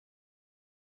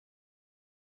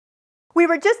We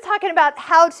were just talking about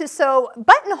how to sew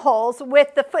buttonholes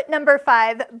with the foot number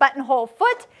 5 buttonhole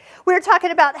foot. We were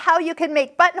talking about how you can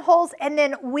make buttonholes and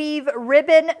then weave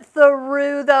ribbon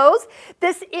through those.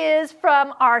 This is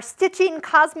from our Stitching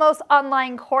Cosmos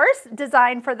online course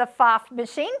designed for the Pfaff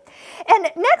machine. And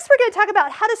next we're going to talk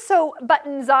about how to sew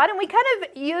buttons on, and we kind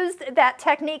of used that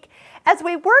technique as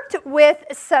we worked with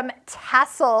some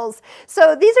tassels.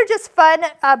 So these are just fun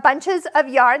bunches of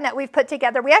yarn that we've put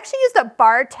together. We actually used a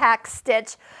bar tack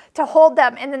stitch to hold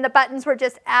them, and then the buttons were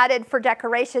just added for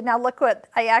decoration. Now look what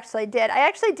I actually did. I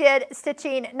actually did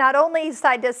stitching not only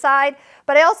side to side,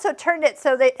 but I also turned it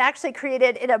so that it actually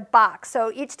created in a box.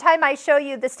 So each time I show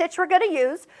you the stitch we're going to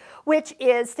use, which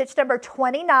is stitch number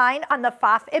 29 on the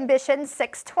Pfaff Ambition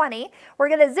 620. We're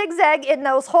going to zigzag in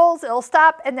those holes, it'll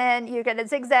stop, and then you're going to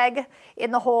zigzag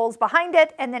in the holes behind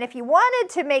it. And then if you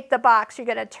wanted to make the box, you're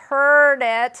going to turn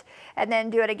it and then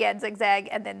do it again, zigzag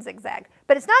and then zigzag.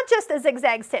 But it's not just a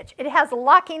zigzag stitch. It has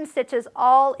locking stitches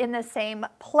all in the same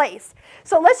place.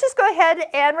 So let's just go ahead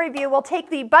and review. We'll take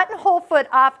the buttonhole foot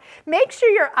off. Make sure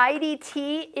your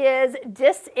IDT is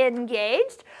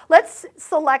disengaged. Let's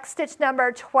select stitch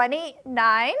number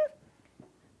 29.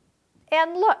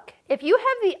 And look, if you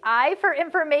have the I for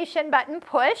information button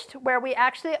pushed, where we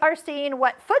actually are seeing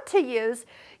what foot to use,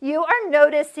 you are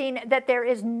noticing that there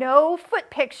is no foot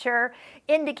picture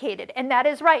indicated. And that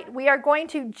is right. We are going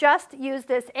to just use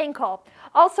this ankle.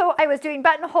 Also, I was doing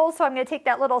buttonholes, so I'm going to take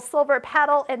that little silver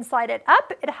paddle and slide it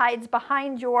up. It hides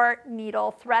behind your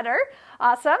needle threader.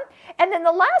 Awesome. And then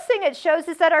the last thing it shows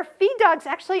is that our feed dogs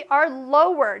actually are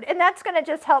lowered. And that's going to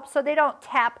just help so they don't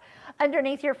tap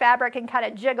underneath your fabric and kind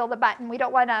of jiggle the button. We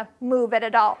don't want to move it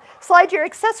at all. Slide your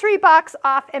accessory box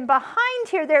off, and behind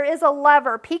here there is a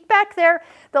lever. Peek back there.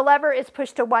 The lever is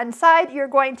pushed to one side. You're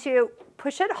going to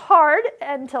push it hard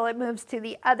until it moves to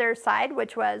the other side,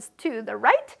 which was to the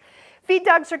right. Feed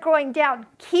dogs are going down.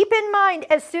 Keep in mind,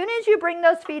 as soon as you bring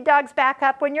those feed dogs back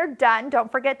up when you're done,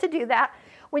 don't forget to do that.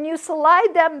 When you slide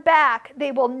them back,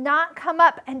 they will not come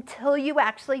up until you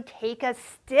actually take a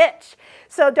stitch.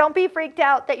 So don't be freaked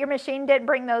out that your machine didn't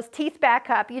bring those teeth back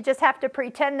up. You just have to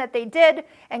pretend that they did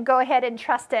and go ahead and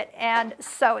trust it and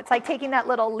sew. It's like taking that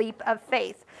little leap of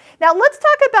faith. Now let's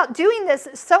talk about doing this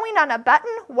sewing on a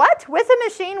button. What? With a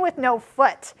machine with no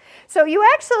foot. So you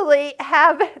actually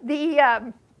have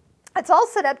the, it's all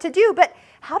set up to do, but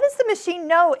how does the machine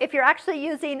know if you're actually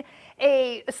using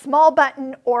a small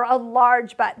button or a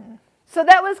large button? So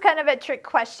that was kind of a trick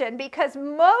question, because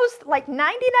most, like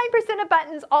 99% of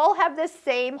buttons all have the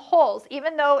same holes,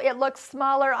 even though it looks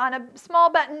smaller on a small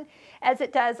button as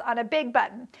it does on a big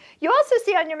button. You also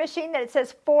see on your machine that it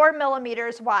says 4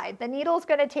 millimeters wide. The needle is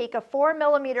going to take a 4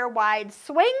 millimeter wide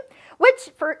swing,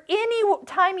 which for any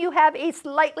time you have a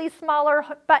slightly smaller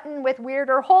button with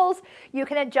weirder holes, you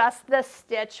can adjust the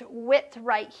stitch width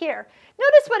right here.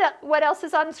 Notice what else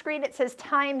is on the screen. It says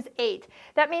times 8.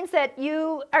 That means that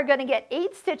you are going to get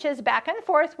 8 stitches back and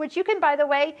forth, which you can, by the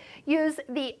way, use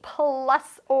the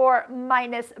plus or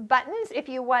minus buttons if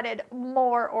you wanted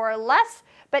more or less,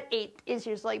 but 8 is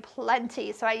usually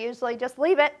plenty. So I usually just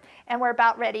leave it and we're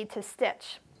about ready to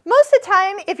stitch. Most of the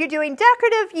time, if you're doing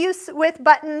decorative use with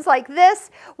buttons like this,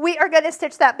 we are going to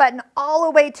stitch that button all the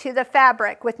way to the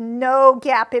fabric with no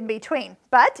gap in between.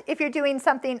 But if you're doing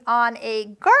something on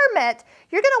a garment,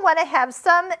 you're going to want to have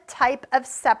some type of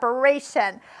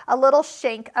separation, a little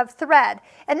shank of thread.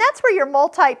 And that's where your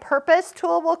multi-purpose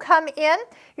tool will come in.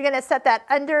 You're going to set that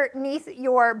underneath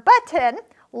your button,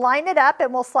 line it up,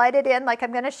 and we'll slide it in like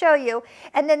I'm going to show you,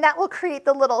 and then that will create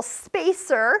the little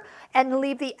spacer and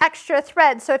leave the extra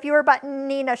thread. So if you were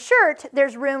buttoning a shirt,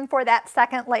 there's room for that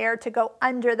second layer to go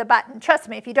under the button. Trust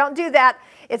me, if you don't do that,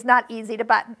 it's not easy to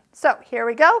button. So here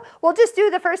we go. We'll just do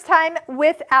the first time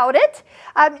without it.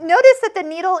 Notice that the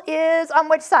needle is on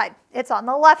which side? It's on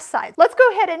the left side. Let's go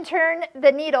ahead and turn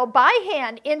the needle by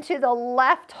hand into the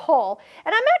left hole.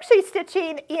 And I'm actually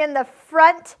stitching in the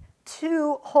front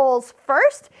 2 holes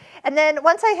first, and then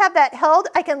once I have that held,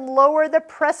 I can lower the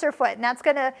presser foot, and that's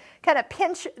going to kind of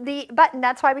pinch the button.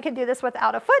 That's why we can do this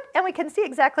without a foot, and we can see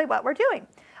exactly what we're doing.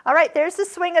 All right, there's the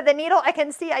swing of the needle. I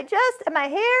can see I just am a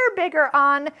hair bigger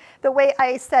on the way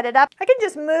I set it up. I can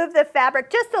just move the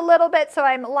fabric just a little bit so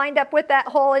I'm lined up with that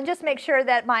hole, and just make sure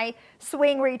that my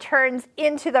swing returns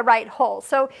into the right hole.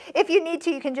 So if you need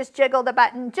to, you can just jiggle the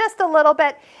button just a little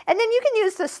bit, and then you can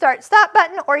use the start-stop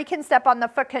button, or you can step on the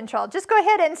foot control. Just go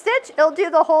ahead and stitch. It'll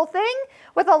do the whole thing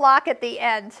with a lock at the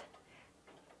end.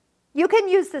 You can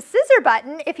use the scissor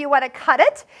button if you want to cut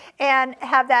it and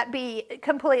have that be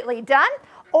completely done.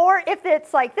 Or if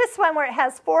it's like this one where it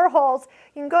has 4 holes,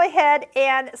 you can go ahead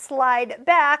and slide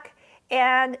back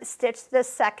and stitch the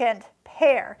second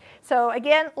hair. So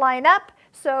again, line up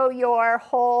so your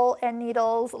hole and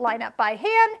needles line up by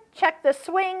hand. Check the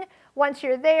swing. Once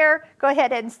you're there, go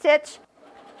ahead and stitch.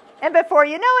 And before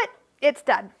you know it, it's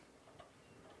done.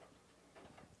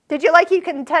 Did you like you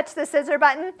can touch the scissor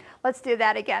button? Let's do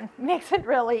that again. Makes it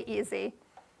really easy.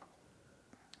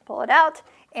 Pull it out,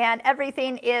 and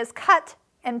everything is cut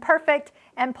and perfect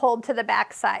and pulled to the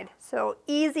back side. So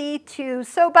easy to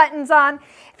sew buttons on.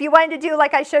 If you wanted to do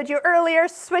like I showed you earlier,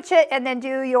 switch it and then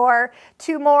do your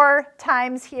 2 more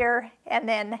times here and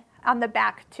then on the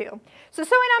back too. So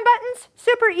sewing on buttons,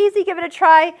 super easy. Give it a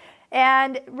try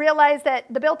and realize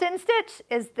that the built-in stitch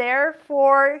is there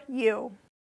for you.